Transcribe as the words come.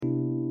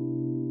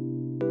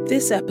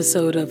This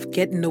episode of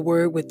Get in the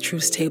Word with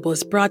Truth Table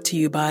is brought to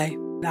you by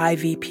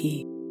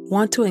IVP.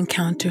 Want to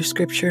encounter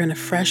Scripture in a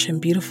fresh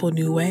and beautiful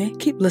new way?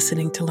 Keep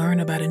listening to learn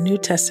about a New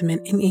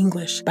Testament in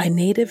English by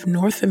Native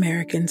North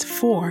Americans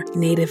for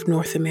Native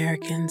North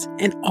Americans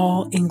and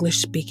all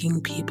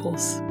English-speaking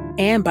peoples.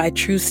 And by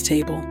Truth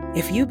Table.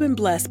 If you've been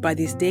blessed by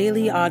these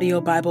daily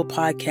audio Bible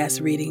podcast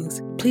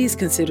readings, please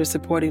consider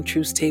supporting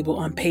Truth Table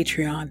on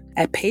Patreon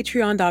at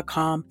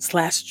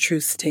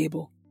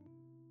patreon.com/truthstable.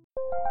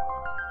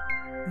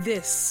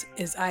 This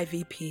is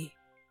IVP.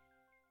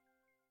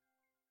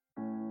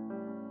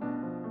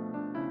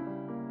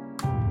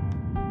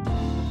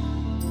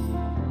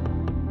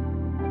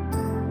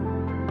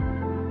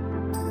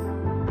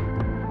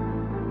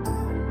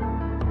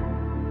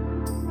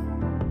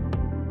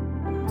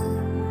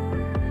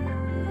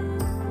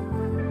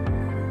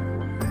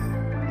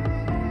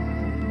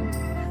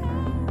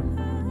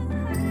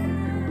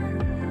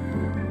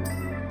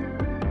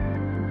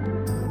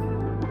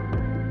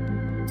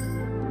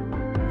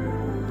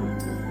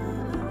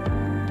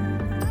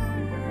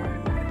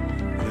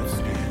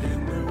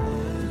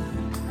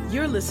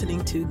 You're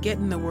listening to Get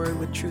in the Word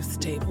with Truth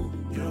Table.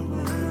 Your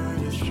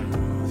word is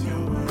truth,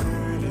 your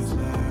word is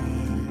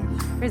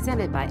life.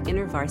 Presented by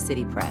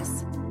InterVarsity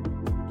Press.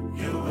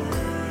 Your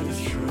word is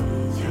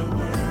truth, your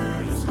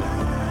word is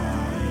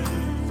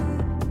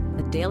life.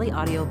 A daily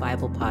audio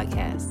Bible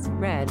podcast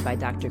read by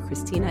Dr.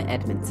 Christina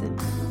Edmondson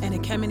And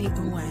Ekemini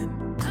Uwan.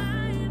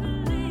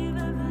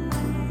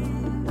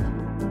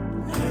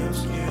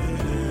 Let's get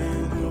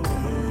in the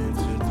word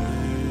today.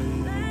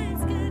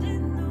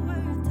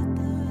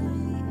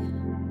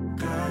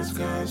 God's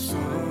got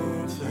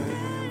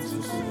something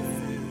to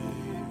say.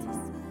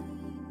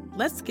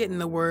 Let's get in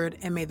the Word,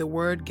 and may the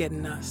Word get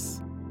in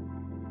us.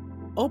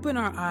 Open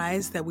our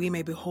eyes that we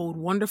may behold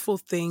wonderful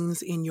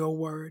things in your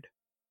Word.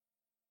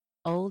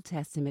 Old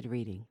Testament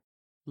reading.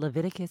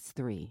 Leviticus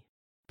 3.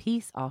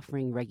 Peace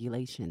offering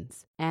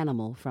regulations.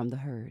 Animal from the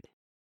herd.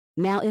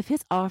 Now if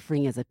his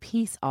offering is a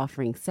peace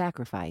offering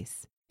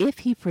sacrifice, if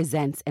he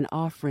presents an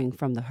offering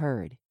from the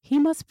herd, he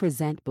must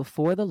present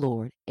before the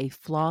Lord a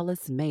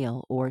flawless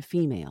male or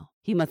female.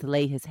 He must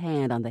lay his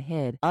hand on the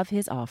head of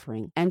his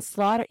offering and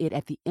slaughter it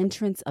at the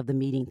entrance of the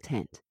meeting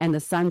tent. And the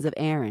sons of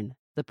Aaron,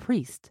 the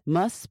priest,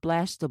 must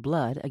splash the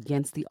blood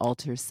against the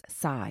altar's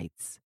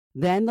sides.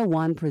 Then the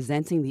one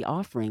presenting the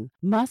offering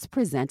must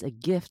present a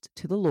gift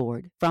to the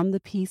Lord from the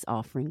peace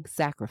offering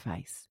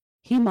sacrifice.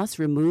 He must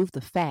remove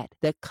the fat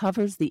that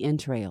covers the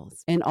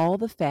entrails and all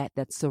the fat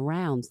that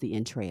surrounds the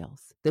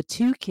entrails, the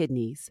 2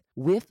 kidneys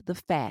with the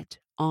fat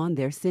on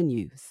their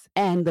sinews,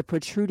 and the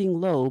protruding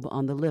lobe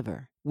on the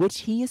liver,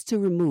 which he is to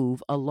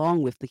remove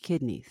along with the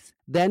kidneys.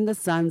 Then the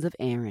sons of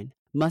Aaron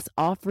must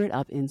offer it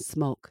up in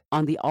smoke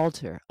on the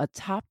altar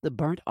atop the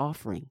burnt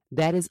offering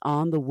that is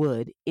on the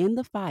wood in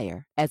the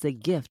fire as a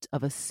gift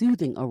of a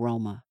soothing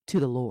aroma to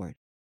the Lord.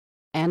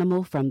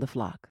 Animal from the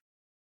flock.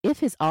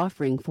 If his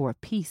offering for a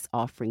peace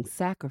offering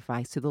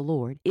sacrifice to the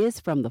Lord is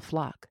from the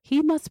flock,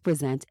 he must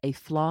present a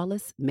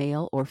flawless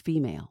male or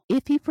female.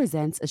 If he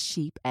presents a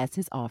sheep as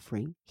his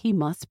offering, he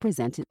must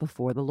present it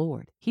before the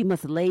Lord. He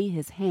must lay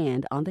his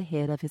hand on the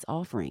head of his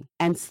offering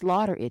and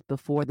slaughter it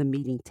before the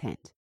meeting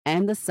tent.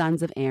 And the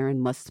sons of Aaron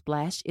must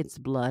splash its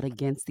blood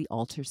against the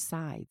altar's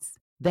sides.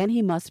 Then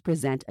he must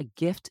present a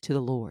gift to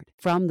the Lord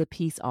from the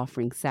peace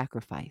offering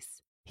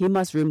sacrifice. He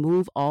must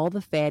remove all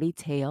the fatty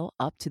tail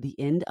up to the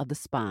end of the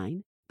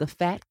spine, the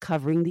fat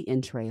covering the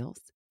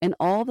entrails, and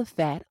all the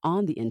fat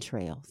on the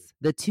entrails,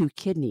 the 2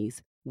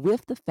 kidneys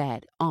with the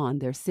fat on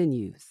their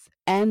sinews,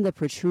 and the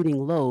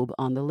protruding lobe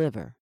on the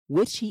liver,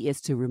 which he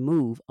is to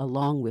remove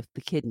along with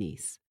the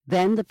kidneys.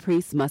 Then the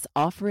priest must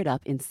offer it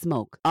up in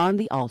smoke on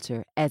the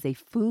altar as a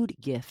food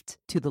gift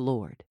to the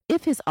Lord.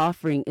 If his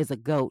offering is a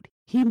goat,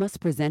 he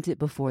must present it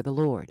before the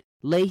Lord,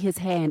 lay his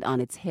hand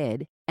on its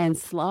head, and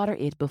slaughter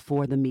it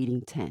before the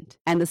meeting tent.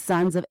 And the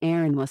sons of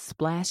Aaron must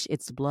splash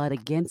its blood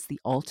against the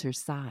altar's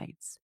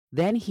sides.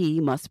 Then he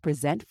must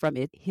present from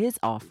it his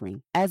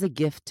offering as a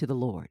gift to the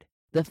Lord,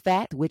 the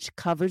fat which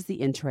covers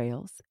the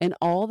entrails, and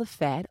all the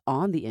fat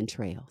on the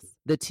entrails,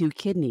 the 2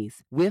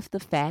 kidneys with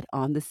the fat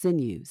on the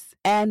sinews,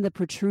 and the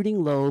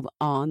protruding lobe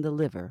on the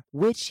liver,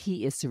 which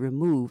he is to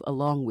remove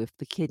along with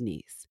the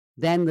kidneys.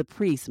 Then the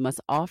priest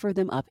must offer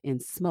them up in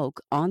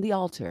smoke on the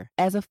altar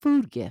as a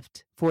food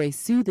gift for a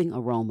soothing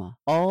aroma.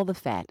 All the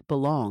fat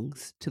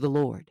belongs to the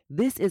Lord.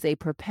 This is a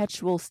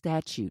perpetual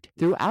statute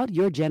throughout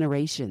your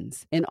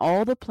generations in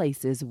all the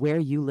places where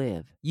you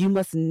live. You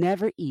must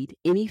never eat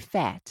any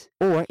fat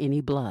or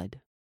any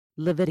blood.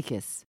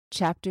 Leviticus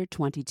chapter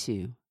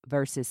 22,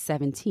 verses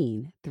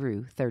 17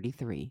 through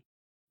 33.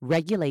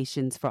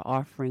 Regulations for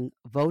offering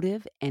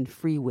votive and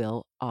free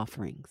will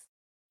offerings.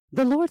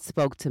 The Lord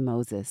spoke to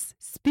Moses,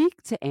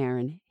 "Speak to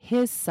Aaron,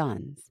 his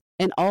sons,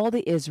 and all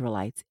the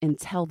Israelites, and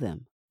tell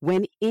them,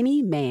 When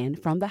any man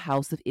from the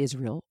house of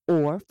Israel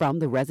or from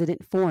the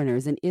resident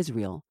foreigners in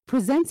Israel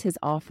presents his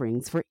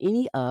offerings for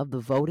any of the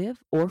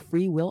votive or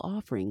free will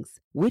offerings,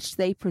 which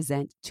they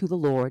present to the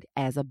Lord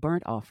as a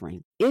burnt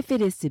offering, if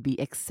it is to be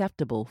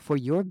acceptable for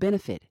your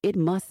benefit, it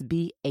must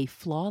be a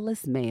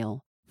flawless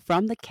male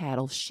from the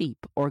cattle,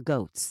 sheep, or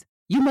goats.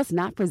 You must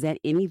not present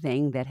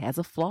anything that has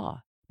a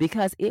flaw,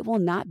 because it will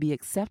not be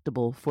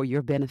acceptable for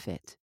your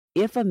benefit.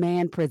 If a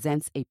man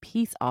presents a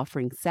peace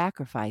offering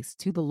sacrifice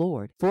to the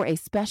Lord for a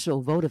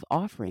special votive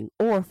offering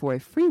or for a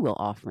freewill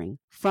offering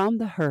from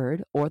the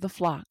herd or the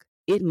flock,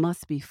 it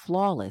must be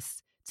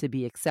flawless to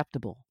be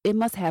acceptable. It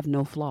must have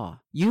no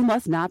flaw. You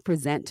must not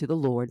present to the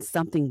Lord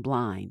something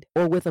blind,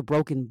 or with a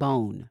broken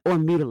bone, or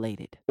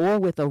mutilated, or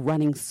with a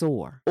running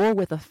sore, or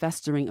with a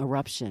festering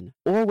eruption,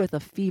 or with a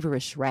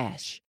feverish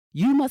rash.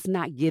 You must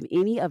not give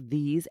any of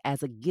these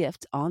as a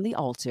gift on the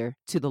altar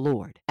to the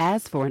Lord.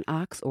 As for an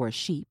ox or a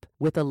sheep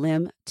with a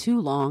limb too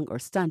long or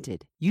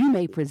stunted, you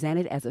may present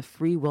it as a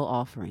free will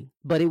offering,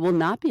 but it will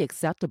not be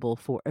acceptable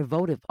for a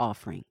votive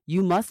offering.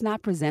 You must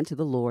not present to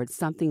the Lord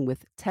something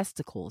with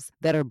testicles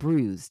that are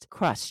bruised,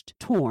 crushed,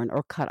 torn,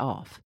 or cut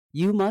off.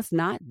 You must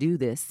not do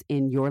this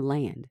in your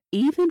land.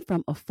 Even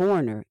from a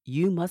foreigner,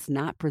 you must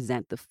not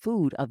present the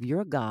food of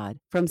your God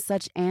from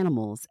such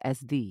animals as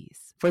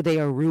these, for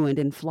they are ruined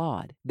and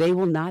flawed. They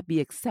will not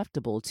be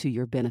acceptable to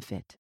your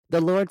benefit.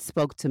 The Lord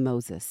spoke to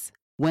Moses,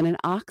 "When an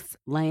ox,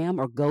 lamb,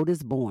 or goat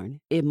is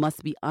born, it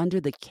must be under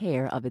the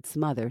care of its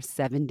mother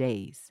 7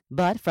 days.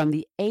 But from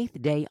the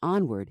 8th day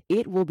onward,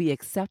 it will be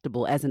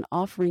acceptable as an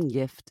offering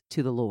gift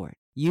to the Lord.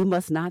 You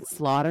must not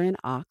slaughter an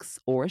ox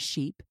or a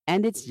sheep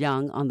and its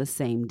young on the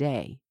same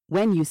day.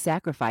 When you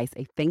sacrifice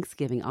a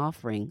thanksgiving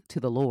offering to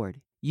the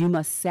Lord, you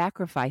must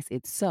sacrifice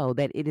it so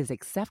that it is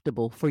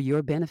acceptable for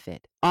your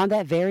benefit. On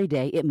that very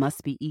day it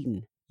must be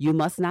eaten. You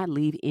must not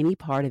leave any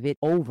part of it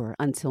over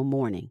until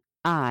morning.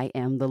 I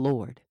am the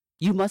Lord.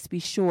 You must be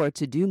sure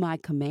to do my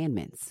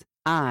commandments.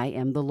 I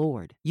am the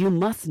Lord. You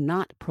must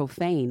not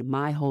profane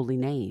my holy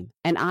name,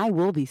 and I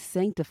will be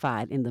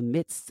sanctified in the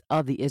midst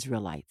of the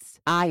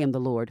Israelites. I am the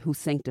Lord who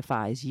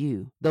sanctifies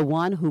you, the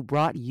one who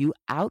brought you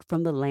out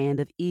from the land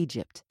of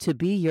Egypt to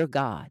be your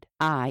God.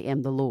 I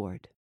am the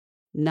Lord."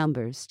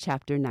 Numbers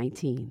chapter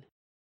 19.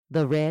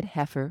 The red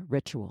heifer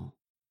ritual.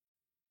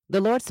 The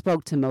Lord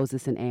spoke to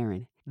Moses and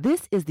Aaron.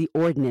 "This is the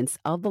ordinance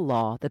of the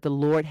law that the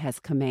Lord has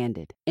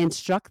commanded.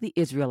 Instruct the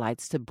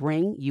Israelites to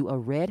bring you a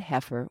red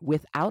heifer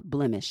without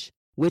blemish,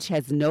 which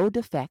has no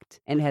defect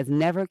and has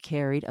never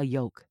carried a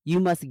yoke. You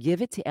must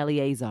give it to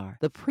Eleazar,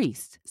 the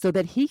priest, so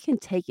that he can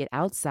take it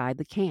outside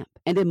the camp,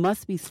 and it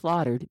must be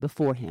slaughtered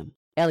before him.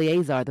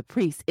 Eleazar the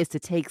priest is to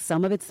take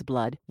some of its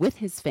blood with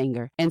his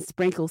finger and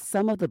sprinkle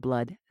some of the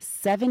blood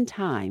 7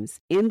 times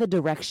in the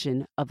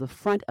direction of the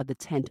front of the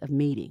tent of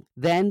meeting.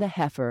 Then the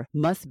heifer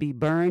must be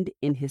burned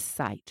in his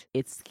sight.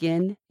 Its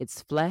skin,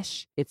 its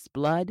flesh, its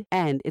blood,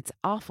 and its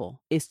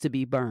offal is to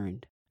be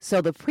burned. So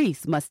the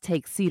priest must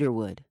take cedar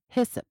wood,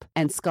 hyssop,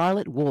 and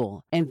scarlet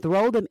wool, and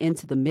throw them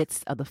into the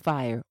midst of the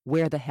fire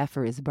where the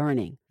heifer is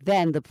burning.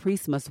 Then the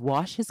priest must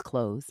wash his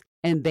clothes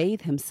and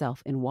bathe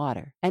himself in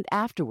water, and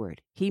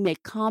afterward he may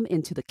come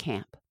into the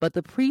camp, but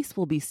the priest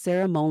will be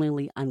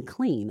ceremonially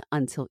unclean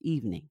until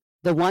evening.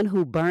 The one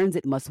who burns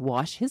it must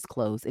wash his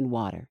clothes in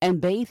water and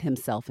bathe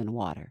himself in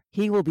water.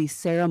 He will be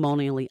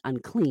ceremonially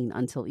unclean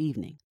until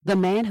evening. The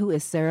man who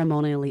is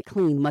ceremonially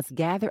clean must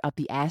gather up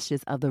the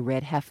ashes of the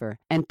red heifer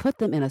and put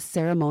them in a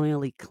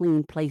ceremonially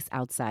clean place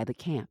outside the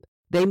camp.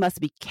 They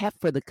must be kept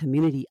for the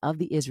community of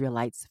the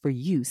Israelites for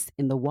use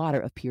in the water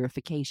of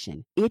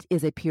purification. It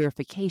is a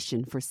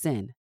purification for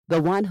sin.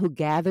 The one who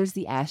gathers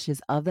the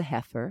ashes of the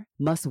heifer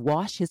must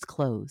wash his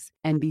clothes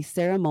and be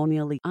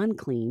ceremonially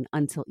unclean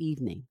until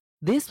evening.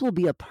 This will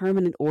be a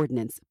permanent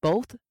ordinance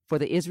both for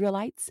the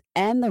Israelites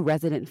and the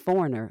resident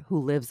foreigner who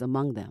lives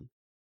among them.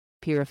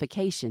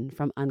 Purification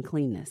from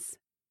uncleanness.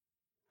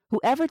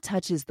 Whoever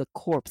touches the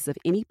corpse of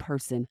any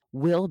person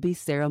will be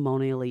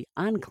ceremonially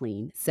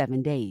unclean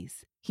 7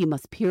 days. He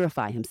must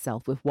purify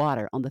himself with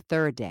water on the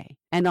 3rd day,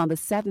 and on the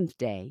 7th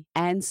day,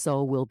 and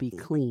so will be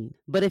clean.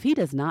 But if he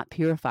does not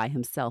purify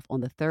himself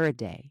on the 3rd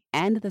day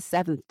and the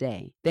 7th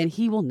day, then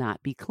he will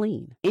not be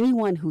clean.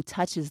 Anyone who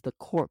touches the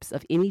corpse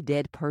of any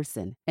dead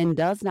person and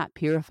does not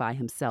purify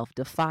himself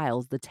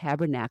defiles the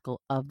tabernacle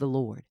of the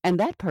Lord, and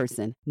that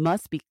person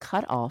must be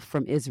cut off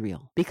from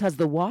Israel, because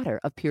the water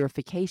of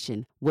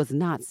purification was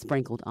not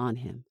sprinkled on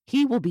him.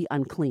 He will be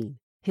unclean.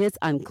 His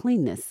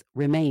uncleanness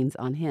remains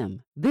on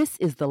him. This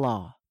is the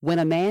law. When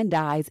a man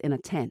dies in a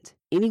tent,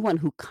 anyone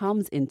who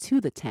comes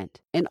into the tent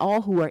and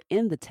all who are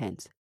in the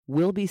tent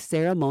will be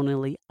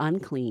ceremonially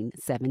unclean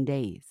 7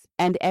 days.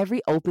 And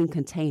every open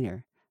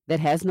container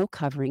that has no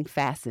covering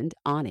fastened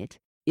on it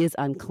is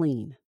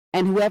unclean.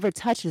 And whoever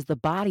touches the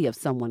body of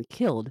someone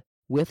killed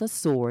with a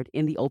sword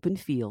in the open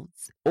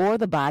fields, or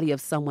the body of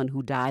someone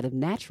who died of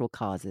natural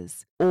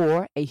causes,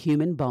 or a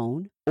human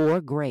bone or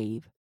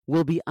grave,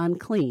 will be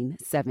unclean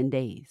 7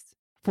 days.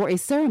 For a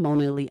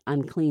ceremonially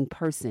unclean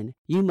person,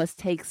 you must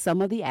take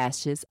some of the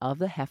ashes of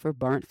the heifer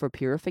burnt for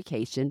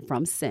purification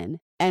from sin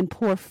and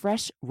pour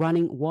fresh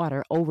running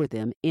water over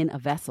them in a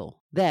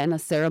vessel. Then a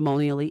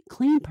ceremonially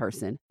clean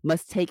person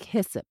must take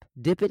hyssop,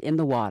 dip it in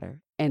the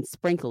water, and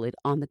sprinkle it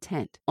on the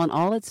tent, on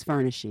all its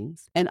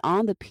furnishings, and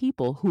on the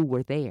people who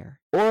were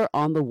there, or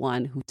on the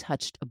one who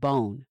touched a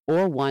bone,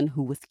 or one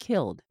who was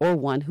killed, or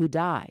one who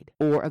died,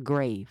 or a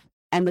grave.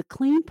 And the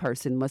clean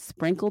person must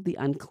sprinkle the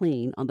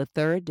unclean on the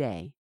third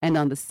day, and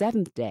on the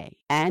seventh day,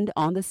 and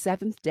on the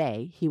seventh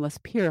day he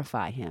must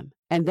purify him,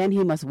 and then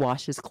he must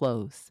wash his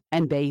clothes,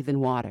 and bathe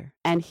in water,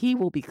 and he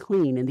will be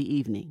clean in the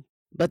evening.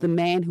 But the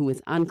man who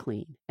is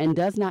unclean, and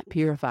does not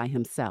purify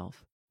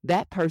himself,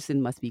 that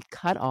person must be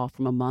cut off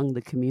from among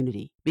the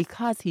community,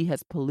 because he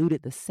has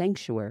polluted the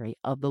sanctuary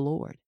of the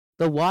Lord.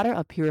 The water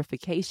of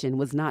purification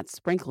was not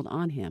sprinkled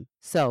on him,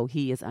 so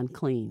he is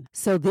unclean.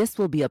 So this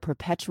will be a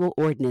perpetual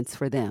ordinance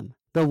for them.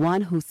 The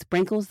one who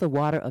sprinkles the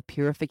water of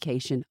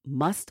purification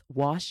must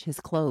wash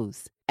his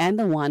clothes, and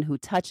the one who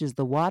touches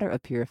the water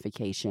of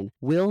purification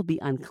will be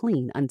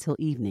unclean until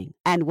evening.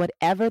 And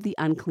whatever the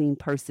unclean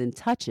person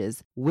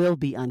touches will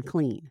be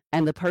unclean,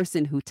 and the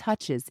person who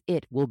touches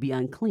it will be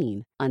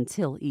unclean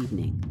until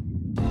evening.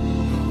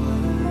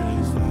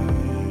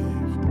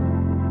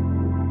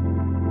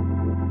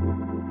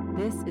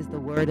 This is the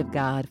word of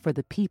God for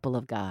the people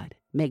of God.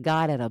 May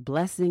God add a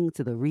blessing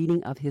to the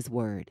reading of his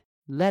word.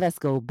 Let us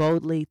go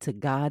boldly to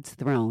God's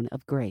throne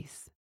of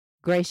grace.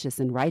 Gracious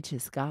and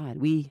righteous God,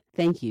 we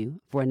thank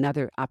you for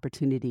another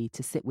opportunity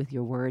to sit with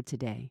your word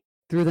today.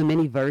 Through the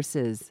many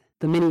verses,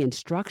 the many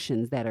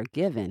instructions that are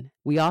given,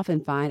 we often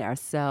find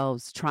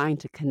ourselves trying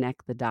to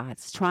connect the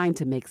dots, trying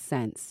to make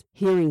sense.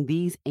 Hearing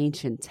these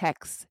ancient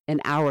texts in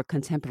our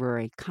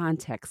contemporary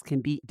context can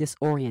be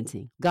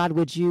disorienting. God,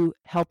 would you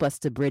help us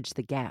to bridge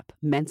the gap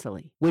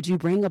mentally? Would you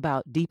bring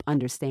about deep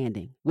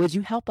understanding? Would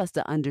you help us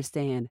to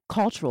understand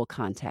cultural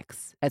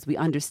contexts as we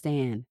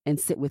understand and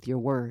sit with your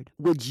word?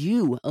 Would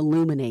you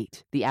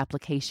illuminate the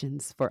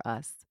applications for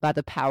us by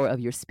the power of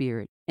your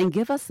Spirit? And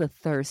give us the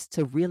thirst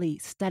to really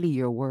study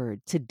your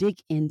word, to dig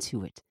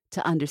into it,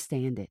 to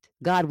understand it.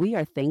 God, we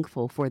are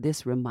thankful for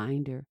this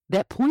reminder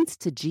that points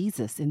to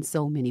Jesus in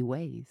so many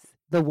ways.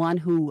 The one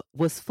who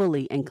was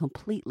fully and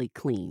completely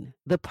clean,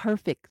 the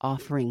perfect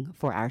offering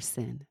for our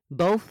sin,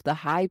 both the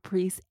high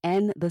priest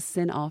and the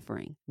sin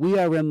offering. We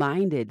are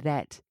reminded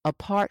that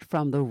apart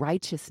from the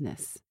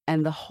righteousness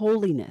and the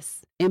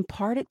holiness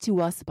imparted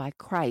to us by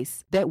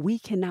Christ, that we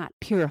cannot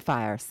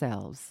purify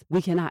ourselves,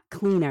 we cannot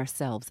clean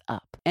ourselves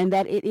up, and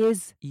that it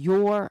is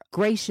your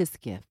gracious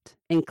gift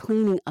in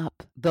cleaning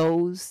up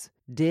those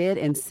dead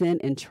in sin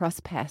and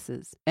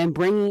trespasses, and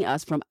bringing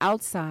us from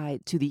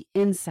outside to the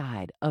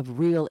inside of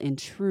real and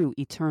true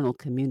eternal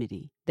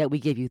community, that we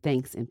give you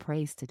thanks and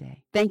praise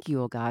today. Thank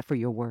you, O God, for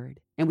your word.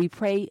 And we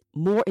pray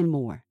more and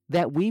more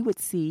that we would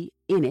see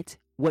in it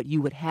what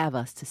you would have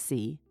us to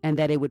see, and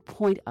that it would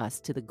point us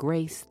to the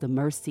grace, the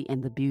mercy,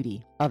 and the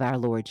beauty of our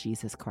Lord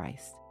Jesus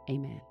Christ.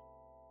 Amen.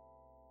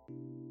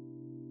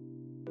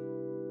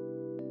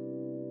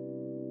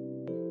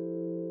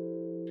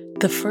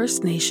 The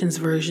First Nations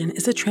Version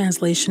is a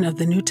translation of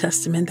the New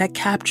Testament that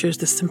captures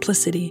the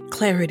simplicity,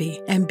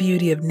 clarity, and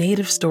beauty of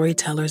native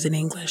storytellers in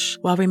English,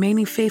 while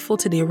remaining faithful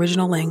to the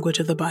original language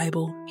of the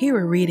Bible. Here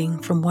a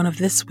reading from one of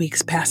this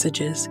week's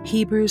passages,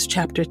 Hebrews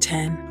chapter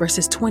 10,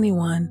 verses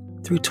 21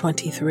 through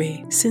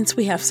 23. Since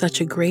we have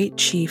such a great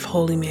chief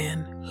holy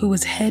man, who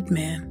is head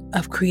man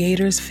of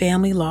Creator's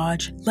family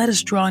lodge, let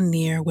us draw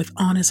near with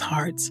honest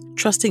hearts,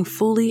 trusting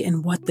fully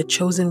in what the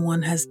Chosen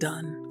One has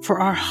done. For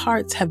our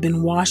hearts have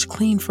been washed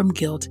clean from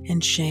guilt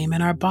and shame,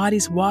 and our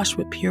bodies washed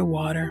with pure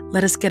water.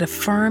 Let us get a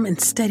firm and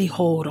steady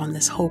hold on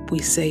this hope we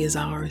say is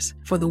ours.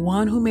 For the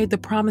one who made the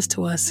promise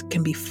to us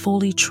can be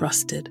fully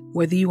trusted.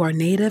 Whether you are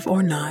native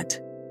or not,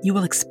 you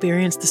will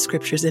experience the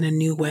scriptures in a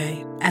new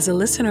way. As a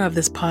listener of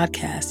this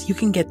podcast, you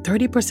can get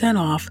 30%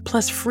 off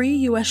plus free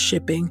U.S.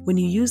 shipping when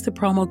you use the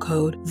promo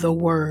code The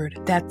Word.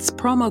 That's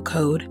promo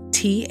code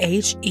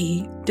THEWORD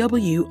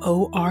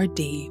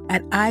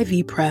at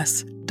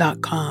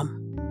ivpress.com.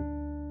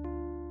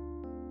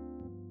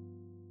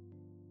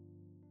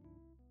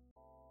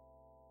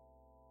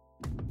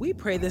 We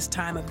pray this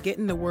time of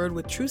Getting the Word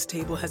with Truth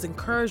Table has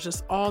encouraged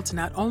us all to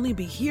not only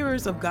be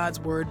hearers of God's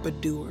Word, but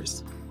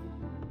doers.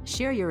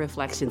 Share your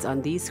reflections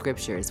on these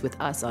scriptures with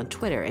us on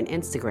Twitter and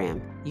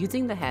Instagram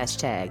using the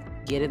hashtag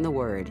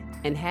 #GetInTheWord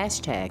and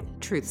hashtag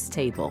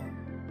 #TruthsTable.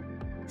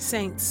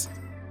 Saints,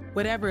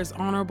 whatever is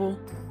honorable,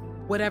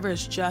 whatever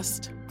is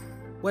just,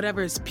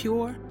 whatever is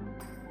pure,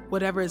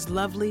 whatever is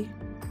lovely,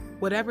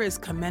 whatever is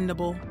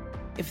commendable,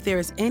 if there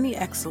is any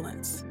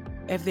excellence,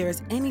 if there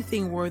is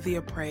anything worthy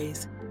of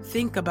praise,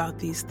 think about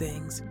these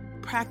things,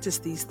 practice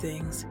these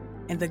things,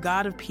 and the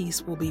God of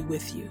peace will be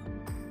with you.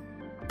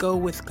 Go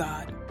with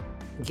God.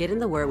 Get in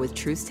the Word with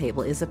Truth's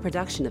Table is a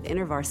production of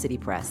InterVarsity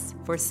Press.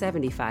 For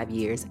 75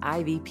 years,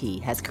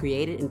 IVP has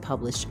created and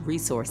published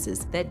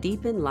resources that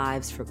deepen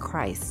lives for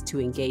Christ to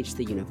engage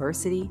the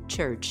university,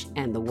 church,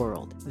 and the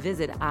world.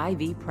 Visit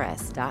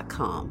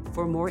ivpress.com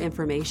for more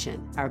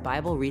information. Our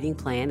Bible reading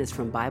plan is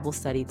from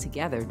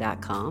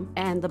BibleStudyTogether.com,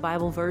 and the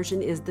Bible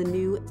version is the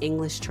new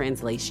English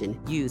translation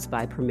used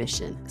by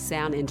permission.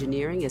 Sound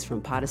engineering is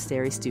from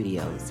Podastery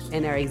Studios,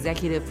 and our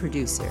executive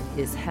producer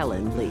is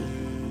Helen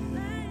Lee.